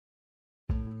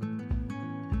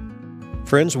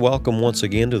Friends, welcome once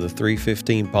again to the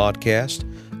 315 podcast,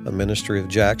 a ministry of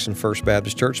Jackson First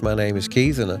Baptist Church. My name is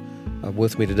Keith, and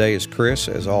with me today is Chris.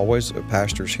 As always,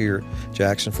 pastors here at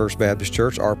Jackson First Baptist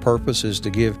Church. Our purpose is to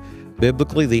give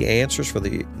biblically the answers for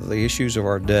the issues of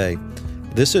our day.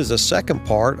 This is the second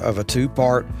part of a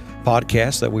two-part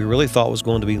podcast that we really thought was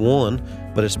going to be one,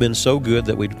 but it's been so good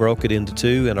that we broke it into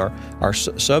two, and our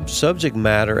subject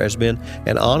matter has been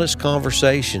an honest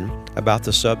conversation about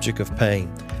the subject of pain.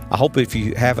 I hope if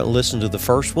you haven't listened to the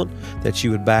first one that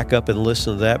you would back up and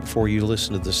listen to that before you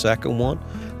listen to the second one.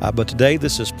 But today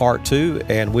this is part two,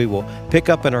 and we will pick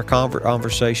up in our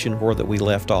conversation where that we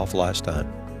left off last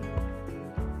time.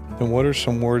 And what are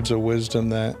some words of wisdom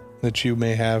that you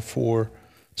may have for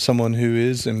someone who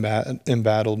is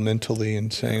embattled mentally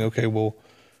and saying, okay, well,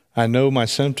 I know my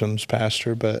symptoms,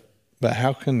 Pastor, but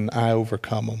how can I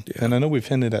overcome them? Yeah. And I know we've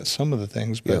hinted at some of the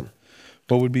things, but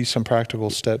what would be some practical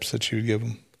steps that you would give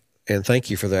them? And thank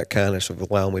you for that kindness of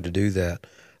allowing me to do that.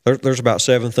 There's about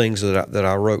 7 things that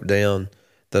I wrote down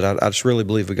that I just really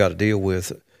believe we got to deal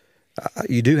with.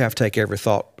 You do have to take every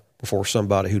thought before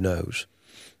somebody who knows.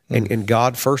 And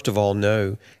God, first of all,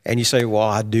 know. And you say, well,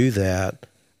 I do that.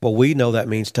 Well, we know that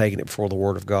means taking it before the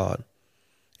Word of God.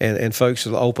 And folks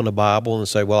will open the Bible and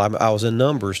say, well, I was in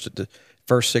Numbers. The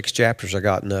first 6 chapters, I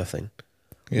got nothing.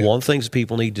 Yeah. One of the things that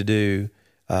people need to do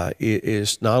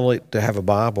is not only to have a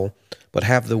Bible, but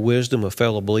have the wisdom of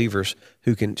fellow believers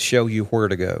who can show you where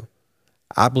to go.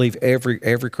 I believe every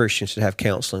Christian should have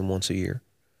counseling once a year.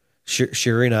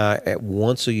 Sherry and I, at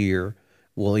once a year,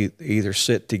 will either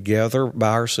sit together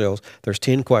by ourselves. There's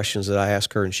 10 questions that I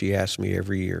ask her, and she asks me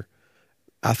every year.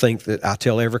 I think that I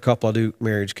tell every couple I do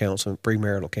marriage counseling,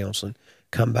 premarital counseling,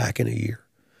 come back in a year.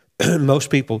 Most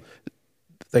people,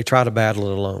 they try to battle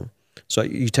it alone. So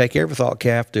you take every thought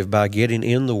captive by getting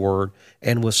in the Word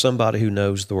and with somebody who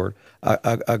knows the Word.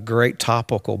 A great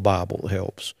topical Bible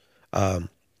helps. Having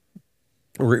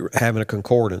a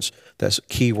concordance, that's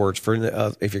keywords for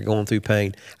if you're going through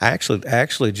pain. I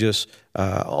actually just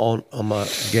on my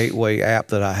Gateway app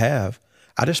that I have,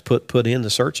 I just put in the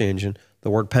search engine the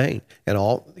word pain, and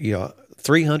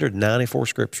 394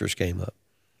 scriptures came up.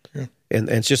 Yeah. And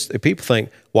it's just, people think,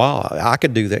 wow, I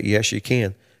could do that. Yes, you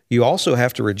can. You also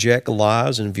have to reject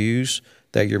lies and views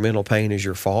that your mental pain is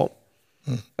your fault,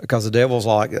 because the devil's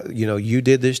like, you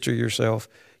did this to yourself.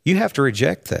 You have to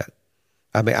reject that.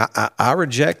 I mean, I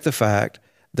reject the fact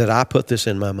that I put this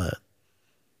in my mind.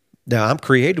 Now, I'm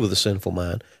created with a sinful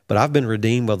mind, but I've been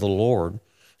redeemed by the Lord,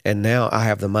 and now I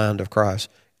have the mind of Christ.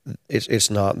 It's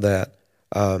not that.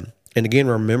 And again,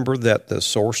 remember that the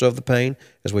source of the pain,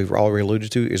 as we've already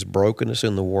alluded to, is brokenness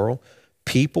in the world.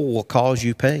 People will cause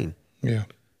you pain. Yeah.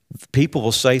 People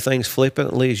will say things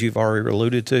flippantly, as you've already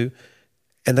alluded to,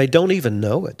 and they don't even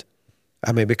know it.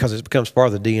 I mean, because it becomes part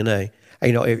of the DNA.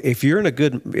 If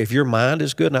your mind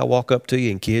is good, and I walk up to you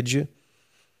and kid you,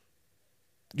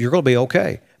 you're going to be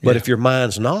okay. But if your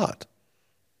mind's not,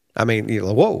 I mean,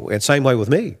 whoa. And same way with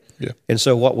me. Yeah. And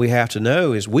so what we have to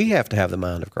know is we have to have the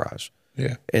mind of Christ.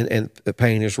 Yeah. And the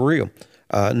pain is real.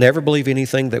 Never believe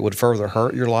anything that would further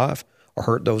hurt your life or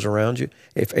hurt those around you.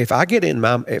 If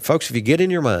you get in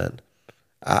your mind,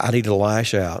 I need to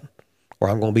lash out, or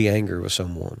I'm going to be angry with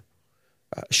someone.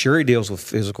 Sherry deals with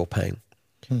physical pain.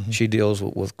 Mm-hmm. She deals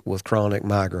with chronic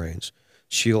migraines.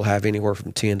 She'll have anywhere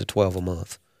from 10 to 12 a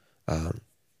month.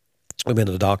 We've been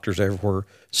to the doctors everywhere.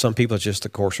 Some people, it's just the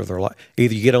course of their life.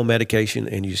 Either you get on medication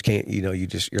and you just can't,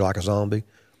 you're like a zombie,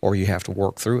 or you have to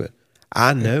work through it.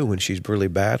 I know when she's really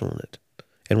battling it.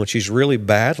 And when she's really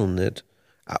battling it,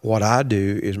 what I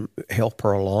do is help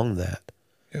her along that.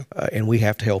 Yeah. And we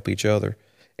have to help each other.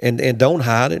 And don't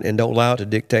hide it, and don't allow it to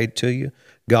dictate to you.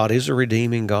 God is a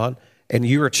redeeming God, and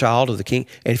you're a child of the King.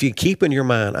 And if you keep in your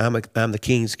mind, I'm the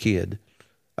King's kid,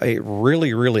 it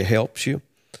really, really helps you.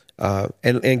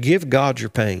 And give God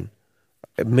your pain.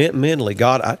 Mentally,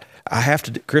 God, I have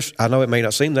to, Chris, I know it may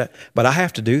not seem that, but I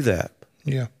have to do that.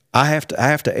 Yeah. I have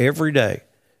to every day.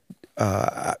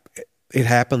 It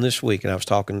happened this week, and I was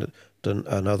talking to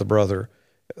another brother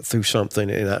through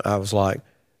something, and I was like,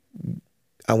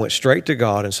 I went straight to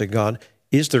God and said, God,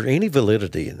 is there any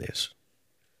validity in this?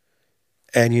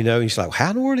 And he's like,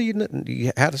 how in the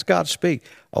world how does God speak?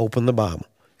 Open the Bible.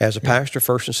 As a pastor,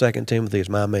 1st and 2nd Timothy is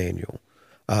my manual.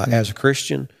 As a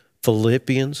Christian,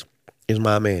 Philippians is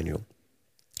my manual.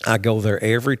 I go there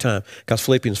every time, because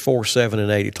Philippians 4, 7,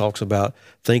 and 8, it talks about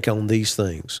think on these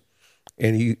things.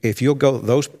 And if you'll go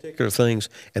those particular things,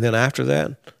 and then after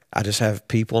that, I just have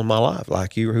people in my life,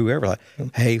 like you or whoever, like,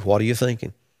 hey, what are you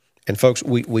thinking? And folks,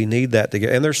 we need that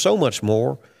together. And there's so much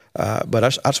more, but I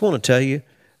just want to tell you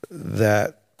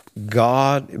that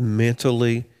God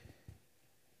mentally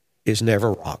is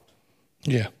never rocked.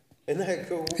 Yeah. Isn't that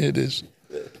cool? It is.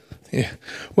 Yeah.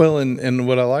 Well, and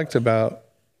what I liked about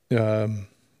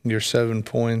your 7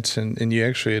 points, and you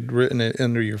actually had written it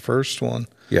under your first one,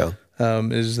 Yeah.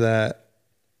 is that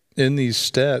in these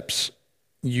steps,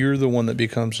 you're the one that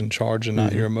becomes in charge and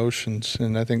not your emotions.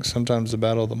 And I think sometimes the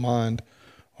battle of the mind,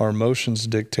 our emotions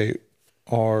dictate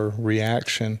our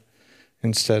reaction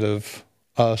instead of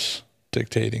us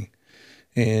dictating.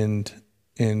 And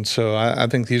so I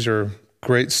think these are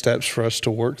great steps for us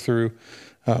to work through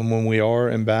when we are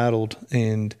embattled,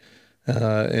 and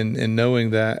knowing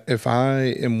that if I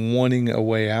am wanting a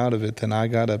way out of it, then I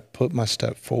got to put my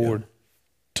step forward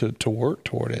to work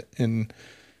toward it. And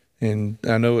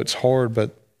I know it's hard,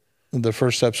 but the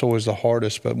first step's always the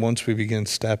hardest. But once we begin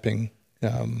stepping,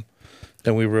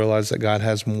 then we realize that God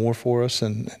has more for us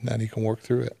and that He can work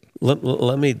through it.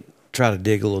 Let me try to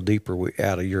dig a little deeper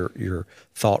out of your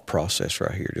thought process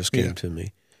right here. Just came to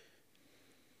me.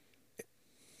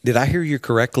 Did I hear you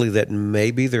correctly that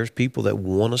maybe there's people that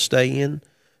want to stay in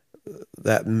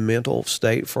that mental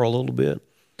state for a little bit?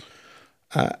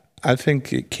 I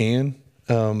think it can.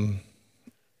 And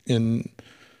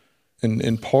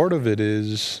part of it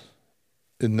is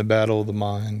in the battle of the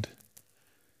mind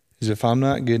is if I'm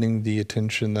not getting the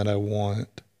attention that I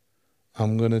want,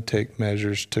 I'm going to take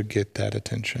measures to get that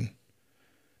attention.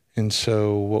 And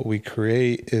so what we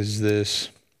create is this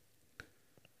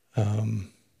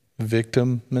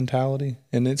victim mentality.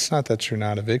 And it's not that you're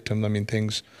not a victim. I mean,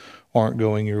 things aren't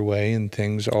going your way and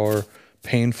things are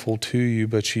painful to you,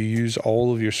 but you use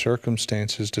all of your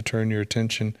circumstances to turn your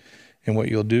attention. And what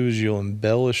you'll do is you'll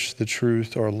embellish the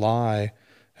truth or lie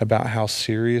about how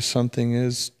serious something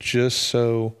is just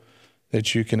so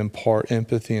that you can impart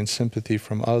empathy and sympathy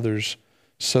from others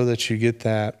so that you get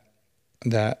that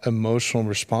emotional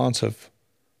response of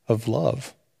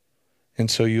love.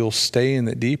 And so you'll stay in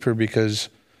it deeper because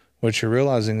what you're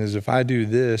realizing is if I do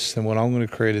this, then what I'm going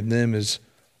to create in them is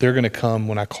they're going to come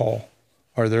when I call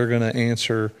or they're going to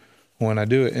answer when I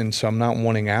do it. And so I'm not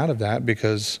wanting out of that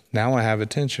because now I have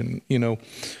attention. You know,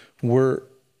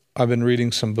 I've been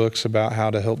reading some books about how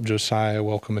to help Josiah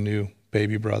welcome a new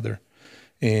baby brother.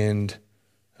 And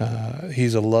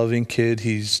he's a loving kid.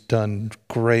 He's done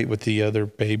great with the other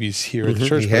babies here at the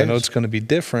church, but I know it's going to be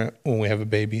different when we have a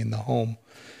baby in the home.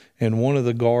 And one of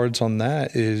the guards on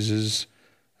that is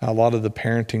a lot of the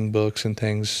parenting books and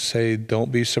things say,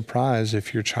 don't be surprised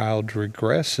if your child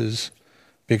regresses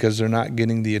because they're not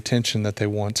getting the attention that they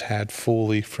once had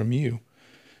fully from you.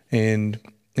 And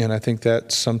I think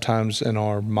that sometimes in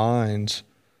our minds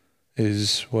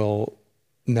is, well,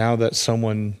 now that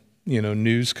someone,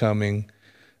 new's coming,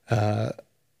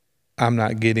 I'm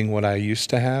not getting what I used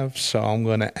to have, so I'm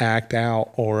going to act out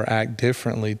or act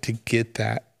differently to get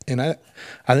that. And I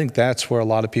think that's where a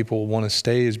lot of people want to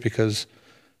stay is because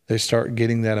they start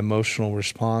getting that emotional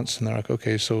response and they're like,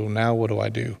 okay, so now what do I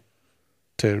do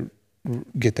to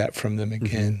get that from them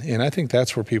again? Mm-hmm. And I think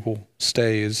that's where people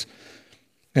stay is,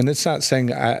 and it's not saying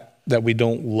that we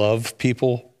don't love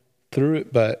people through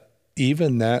it, but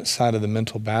even that side of the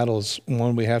mental battle is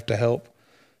one we have to help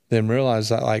them realize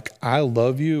that, like, I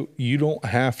love you. You don't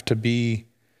have to be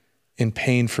in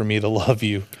pain for me to love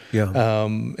you. Yeah.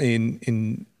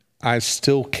 And I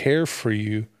still care for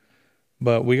you,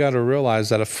 but we got to realize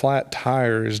that a flat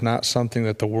tire is not something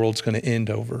that the world's going to end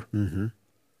over. Mm-hmm.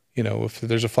 If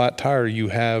there's a flat tire, you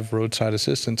have roadside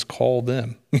assistance, call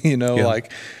them,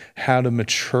 like how to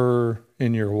mature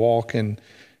in your walk. And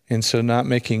so not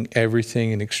making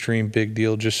everything an extreme big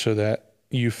deal just so that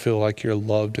you feel like you're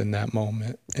loved in that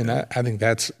moment. And I think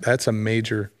that's a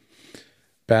major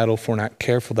battle if we're not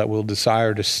careful that we'll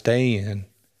desire to stay in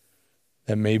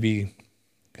that maybe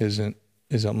isn't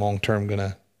long-term going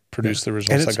to produce the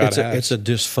results that God has. It's a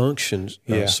dysfunction,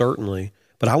 certainly.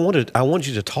 But I wanted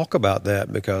you to talk about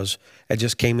that because it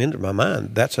just came into my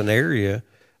mind. That's an area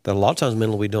that a lot of times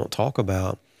mentally we don't talk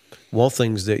about. One of the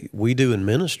things that we do in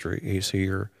ministry is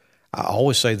here, I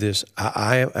always say this,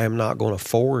 I am not going to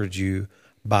forward you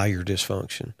by your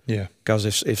dysfunction. Yeah.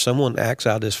 Because if someone acts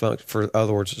out dysfunction, for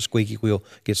other words, the squeaky wheel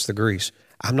gets the grease,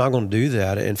 I'm not going to do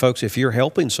that. And folks, if you're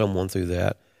helping someone through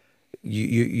that,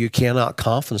 you cannot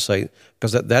compensate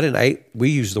because we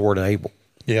use the word enable.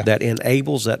 Yeah. That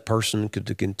enables that person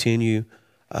to continue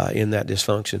in that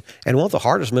dysfunction. And one of the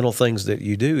hardest mental things that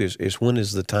you do is when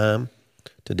is the time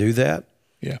to do that?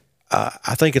 Yeah.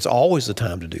 I think it's always the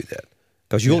time to do that.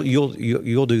 Because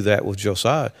you'll do that with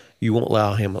Josiah. You won't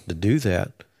allow him to do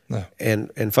that. No.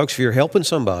 And folks, if you're helping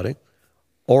somebody,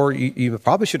 or you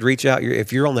probably should reach out.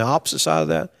 If you're on the opposite side of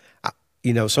that,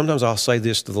 sometimes I'll say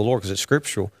this to the Lord because it's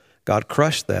scriptural. God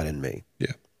crushed that in me.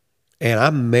 Yeah. And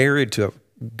I'm married to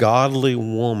godly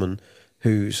woman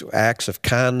whose acts of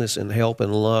kindness and help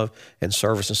and love and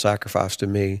service and sacrifice to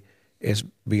me is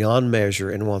beyond measure.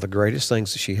 And one of the greatest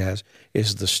things that she has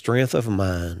is the strength of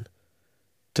mind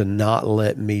to not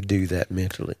let me do that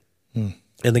mentally.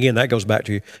 And again, that goes back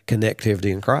to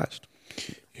connectivity in Christ.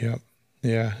 Yeah.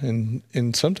 Yeah.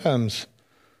 And sometimes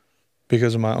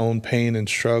because of my own pain and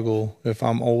struggle, if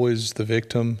I'm always the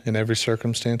victim in every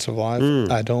circumstance of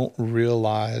life, I don't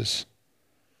realize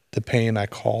the pain I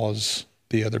cause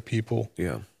the other people,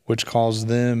 which cause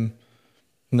them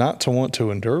not to want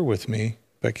to endure with me,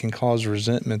 but can cause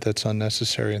resentment that's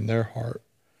unnecessary in their heart.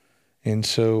 And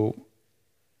so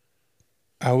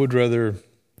I would rather,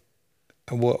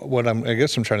 I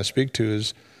guess I'm trying to speak to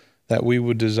is that we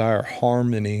would desire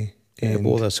harmony and,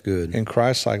 that's good. and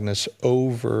Christ-likeness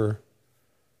over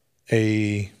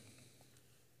a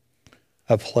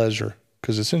pleasure,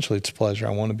 because essentially it's pleasure.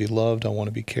 I want to be loved. I want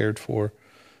to be cared for.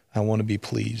 I want to be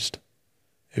pleased.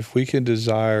 If we can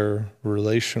desire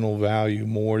relational value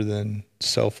more than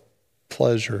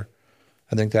self-pleasure,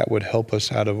 I think that would help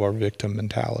us out of our victim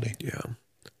mentality. Yeah.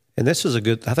 And I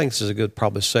think this is a good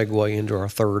probably segue into our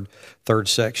third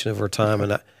section of our time.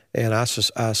 And I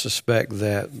suspect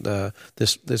that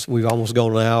this we've almost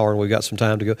gone an hour and we've got some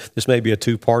time to go. This may be a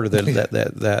two-parter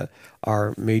that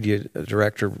our media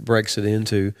director breaks it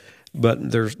into.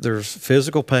 But there's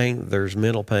physical pain, there's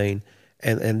mental pain,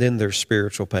 and then there's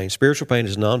spiritual pain. Spiritual pain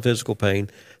is non-physical pain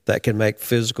that can make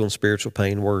physical and spiritual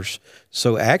pain worse.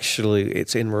 So actually,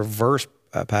 it's in reverse,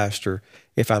 Pastor.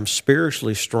 If I'm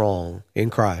spiritually strong in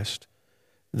Christ,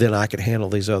 then I can handle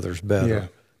these others better.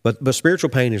 Yeah. But spiritual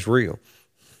pain is real.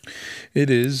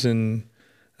 It is, and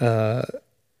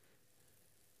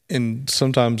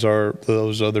sometimes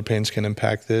those other pains can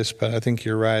impact this. But I think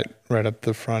you're right up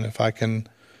the front. If I can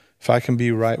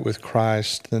be right with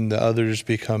Christ, then the others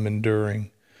become enduring.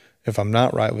 If I'm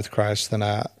not right with Christ,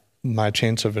 then my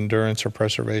chance of endurance or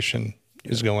preservation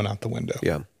is going out the window.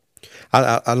 Yeah.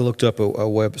 I looked up a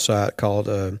website called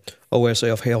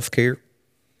OSF Healthcare.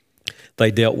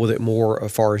 They dealt with it more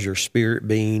as far as your spirit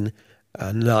being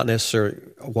not necessarily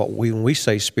when we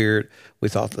say spirit, we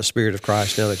thought the Spirit of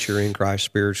Christ. Now that you're in Christ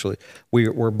spiritually,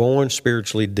 we're born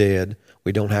spiritually dead.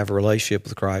 We don't have a relationship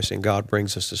with Christ, and God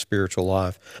brings us to spiritual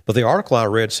life. But the article I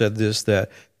read said this,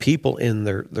 that people in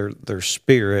their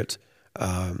spirit,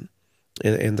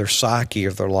 in their psyche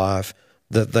of their life,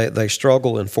 that they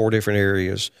struggle in 4 different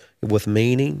areas: with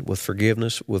meaning, with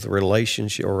forgiveness, with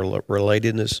relationship or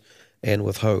relatedness, and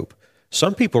with hope.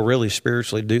 Some people really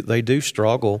spiritually do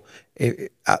struggle. We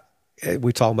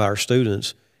talk about our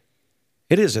students.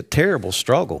 It is a terrible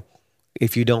struggle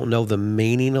if you don't know the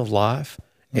meaning of life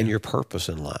and your purpose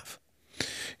in life.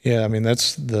 Yeah, I mean,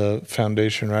 that's the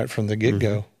foundation right from the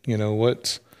get-go. You know,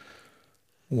 what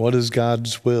is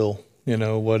God's will? You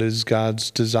know, what is God's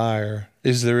desire?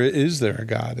 Is there a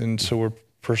God? And so we're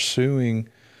pursuing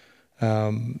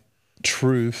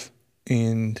truth,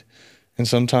 and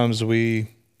sometimes we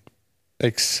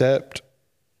accept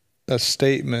a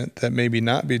statement that maybe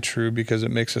not be true because it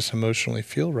makes us emotionally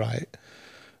feel right.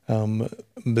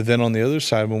 But then on the other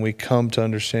side, when we come to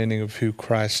understanding of who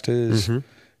Christ is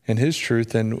and his truth,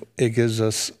 then it gives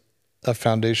us a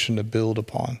foundation to build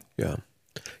upon. Yeah.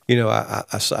 You know,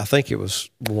 I think it was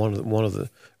one of the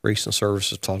recent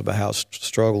services talked about how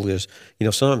struggle is. You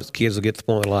know, some kids will get to the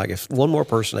point like, if one more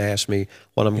person asks me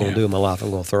what I'm going to do in my life, I'm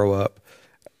going to throw up.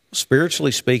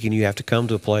 Spiritually speaking, you have to come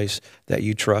to a place that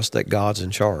you trust that God's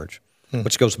in charge,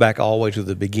 which goes back all the way to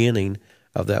the beginning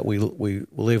of that. We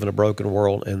live in a broken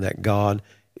world, and that God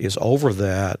is over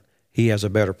that. He has a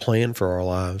better plan for our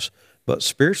lives. But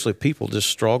spiritually, people just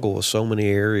struggle with so many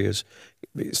areas.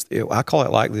 I call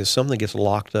it like this: something gets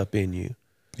locked up in you.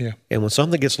 Yeah. And when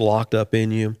something gets locked up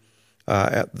in you,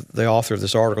 the author of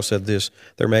this article said this: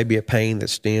 there may be a pain that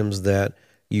stems that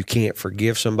you can't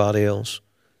forgive somebody else,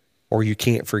 or you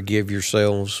can't forgive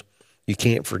yourselves, you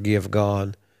can't forgive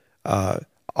God.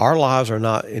 Our lives are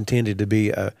not intended to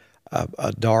be a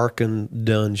darkened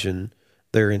dungeon.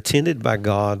 They're intended by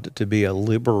God to be a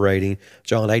liberating.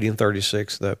 John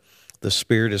 8:36, the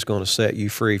Spirit is going to set you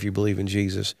free if you believe in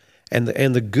Jesus. And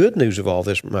the good news of all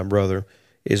this, my brother,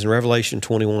 is in Revelation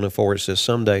 21:4, it says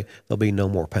someday there'll be no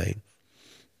more pain.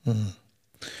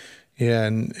 Yeah,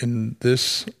 and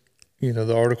this, you know,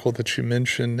 the article that you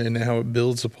mentioned and how it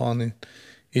builds upon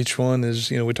each one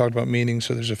is, you know, we talked about meaning,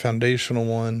 so there's a foundational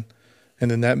one, and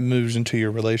then that moves into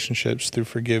your relationships through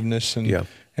forgiveness and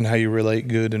how you relate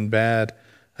good and bad.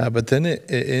 But then it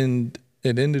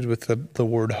ended with the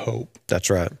word hope. That's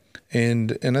right.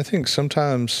 And I think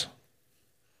sometimes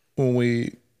when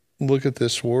we look at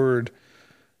this word,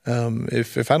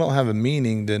 if I don't have a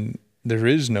meaning, then there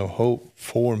is no hope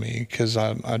for me because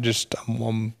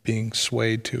I'm being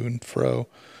swayed to and fro.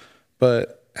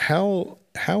 But how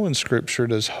in Scripture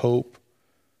does hope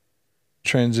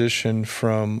transition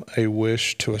from a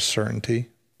wish to a certainty?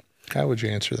 How would you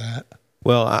answer that?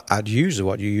 Well, I'd use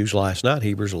what you used last night,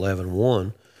 Hebrews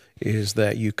 11:1, is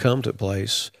that you come to a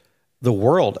place, the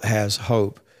world has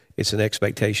hope. It's an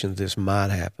expectation that this might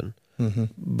happen. Mm-hmm.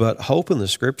 But hope in the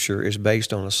Scripture is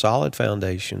based on a solid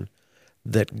foundation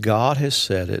that God has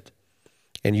said it,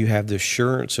 and you have the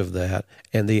assurance of that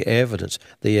and the evidence.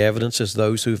 The evidence is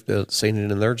those who've seen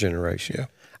it in their generation. Yeah.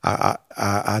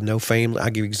 I know family. I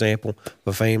give you an example of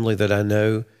a family that I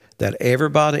know that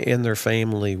everybody in their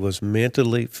family was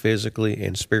mentally, physically,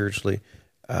 and spiritually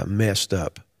messed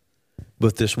up.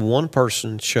 But this one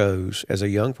person chose, as a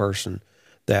young person,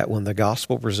 that when the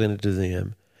gospel presented to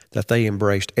them, that they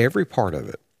embraced every part of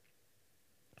it.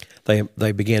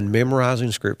 They began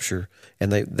memorizing Scripture,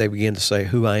 and they began to say,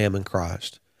 who I am in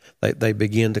Christ. They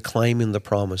began to claim in the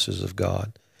promises of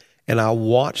God. And I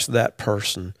watched that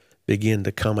person begin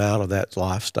to come out of that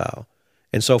lifestyle.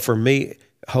 And so for me,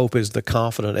 hope is the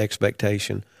confident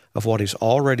expectation of what He's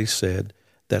already said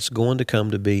that's going to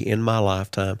come to be in my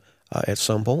lifetime at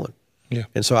some point. Yeah.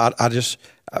 And so I just,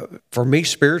 for me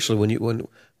spiritually,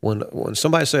 when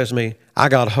somebody says to me, I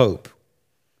got hope,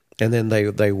 and then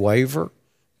they waver,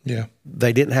 yeah,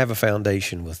 they didn't have a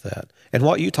foundation with that. And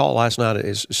what you taught last night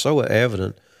is so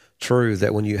evident, true,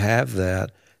 that when you have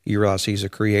that, you realize He's a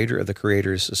creator, the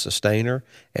Creator is a sustainer,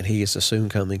 and He is the soon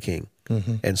coming King.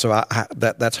 Mm-hmm. And so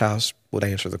that's how I would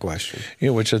answer the question. Yeah,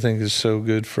 which I think is so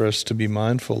good for us to be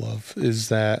mindful of, is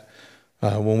that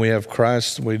when we have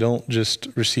Christ, we don't just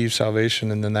receive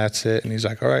salvation and then that's it. And He's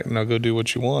like, all right, now go do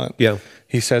what you want. Yeah.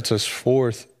 He sets us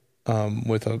forth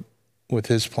with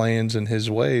His plans and His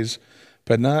ways,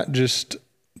 but not just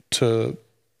to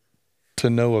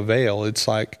no avail. It's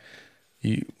like,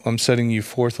 I'm setting you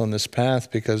forth on this path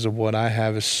because of what I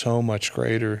have is so much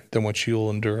greater than what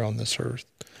you'll endure on this earth.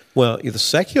 Well, the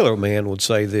secular man would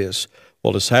say this,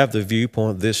 well, just have the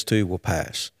viewpoint, this too will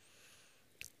pass.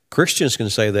 Christians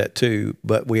can say that too,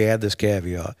 but we add this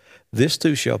caveat, this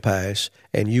too shall pass,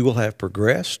 and you will have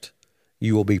progressed,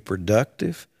 you will be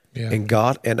productive, and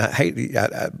God, and I hate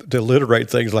to alliterate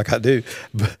things like I do,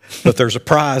 but there's a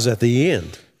prize at the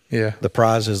end. Yeah. The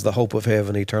prize is the hope of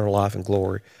heaven, eternal life and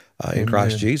glory in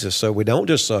Christ Jesus. So we don't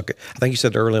just suck it. I think you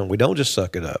said earlier on, we don't just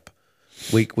suck it up.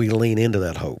 We lean into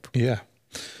that hope. Yeah.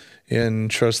 And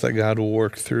trust that God will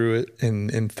work through it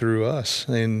and through us.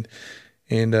 And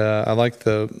I like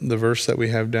the verse that we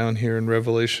have down here in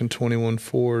Revelation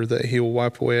 21:4, that He will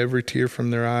wipe away every tear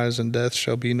from their eyes, and death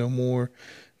shall be no more.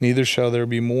 Neither shall there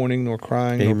be mourning, nor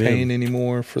crying, nor pain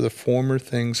anymore, for the former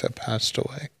things have passed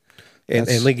away. And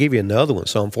let me give you another one,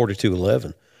 Psalm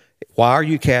 42:11. Why are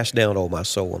you cast down, O my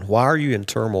soul, and why are you in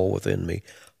turmoil within me?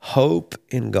 Hope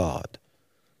in God,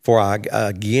 for I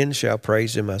again shall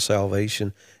praise Him, my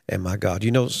salvation and my God.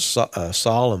 You know,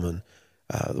 Solomon,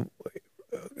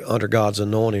 under God's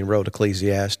anointing, wrote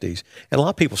Ecclesiastes. And a lot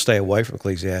of people stay away from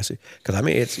Ecclesiastes because, I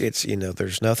mean, it's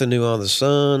there's nothing new on the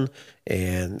sun,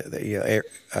 and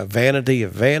vanity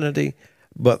of vanity.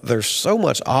 But there's so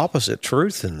much opposite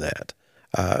truth in that.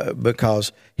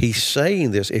 Because he's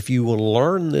saying this, if you will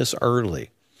learn this early,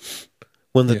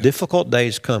 when the difficult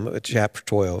days come at chapter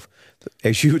 12,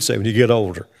 as you would say, when you get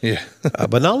older. Yeah.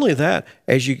 But not only that,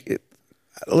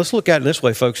 let's look at it this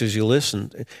way, folks, as you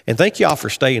listen, and thank y'all for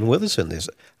staying with us in this.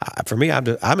 For me,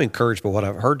 I'm encouraged by what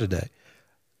I've heard today.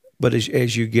 But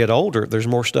as you get older, there's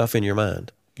more stuff in your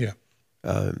mind. Yeah.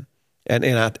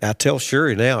 And I tell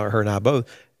Shuri now, her and I both,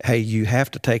 hey, you have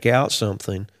to take out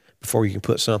something before you can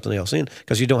put something else in,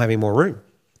 because you don't have any more room.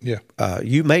 Yeah.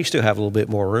 You may still have a little bit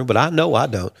more room, but I know I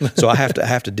don't. So I have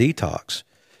to detox.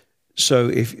 So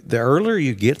if the earlier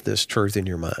you get this truth in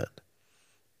your mind,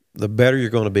 the better you're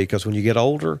going to be. Because when you get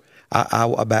older,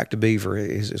 I back to Beaver.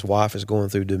 His wife is going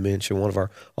through dementia. One of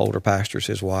our older pastors,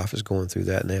 his wife is going through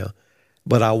that now.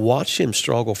 But I watched him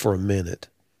struggle for a minute.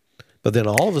 But then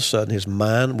all of a sudden, his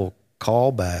mind will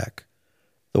call back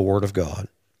the Word of God.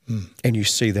 And you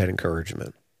see that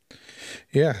encouragement.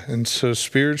 Yeah, and so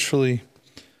spiritually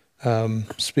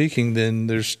speaking, then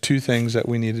there's two things that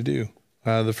we need to do.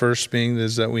 The first being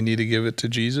is that we need to give it to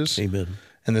Jesus. Amen.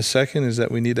 And the second is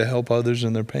that we need to help others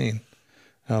in their pain.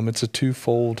 It's a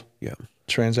twofold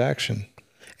transaction.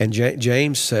 And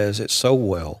James says it so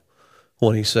well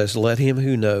when he says, let him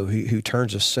who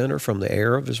turns a sinner from the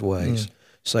error of his ways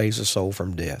saves a soul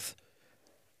from death.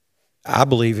 I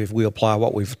believe if we apply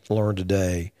what we've learned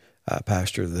today,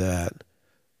 Pastor, that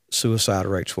suicide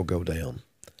rates will go down.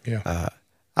 Yeah.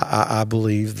 I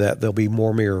believe that there'll be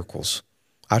more miracles.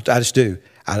 I just do.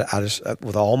 I just,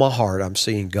 with all my heart, I'm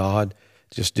seeing God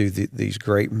just do these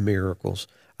great miracles.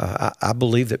 I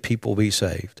believe that people will be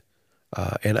saved,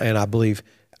 and I believe,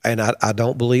 and I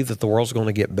don't believe that the world's going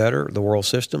to get better. The world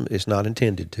system is not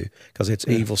intended to, because it's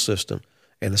an evil system,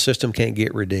 and the system can't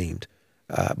get redeemed.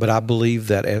 But I believe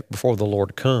that before the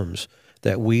Lord comes,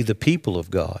 that we, the people of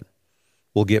God,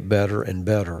 will get better and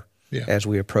better as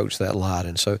we approach that light.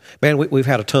 And so, man, we've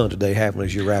had a ton today, haven't we,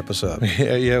 as you wrap us up?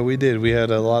 Yeah, we did. We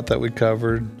had a lot that we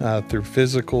covered through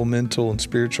physical, mental, and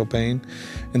spiritual pain.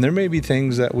 And there may be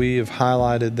things that we have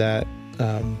highlighted that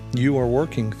you are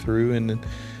working through. And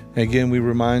again, we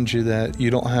remind you that you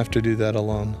don't have to do that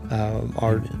alone.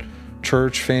 Our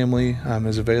church family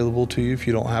is available to you. If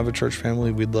you don't have a church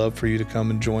family, we'd love for you to come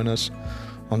and join us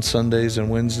on Sundays and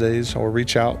Wednesdays, or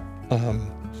reach out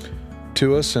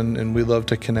to us, and we'd love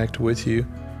to connect with you.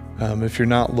 If you're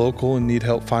not local and need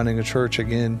help finding a church,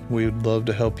 again, we would love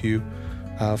to help you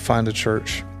find a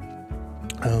church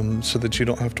so that you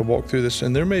don't have to walk through this.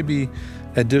 And there may be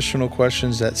additional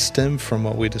questions that stem from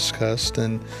what we discussed,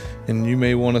 and you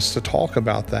may want us to talk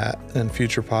about that in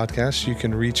future podcasts. You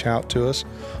can reach out to us.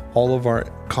 All of our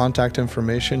contact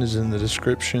information is in the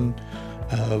description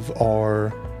of our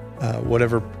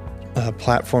whatever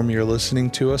platform you're listening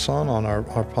to us on our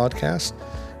podcast.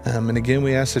 And again,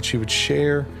 we ask that you would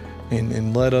share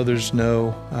and let others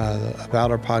know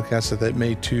about our podcast, that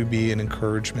may too be an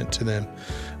encouragement to them.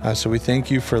 So we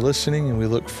thank you for listening, and we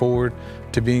look forward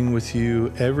to being with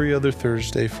you every other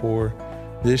Thursday for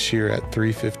this year at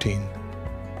 3:15.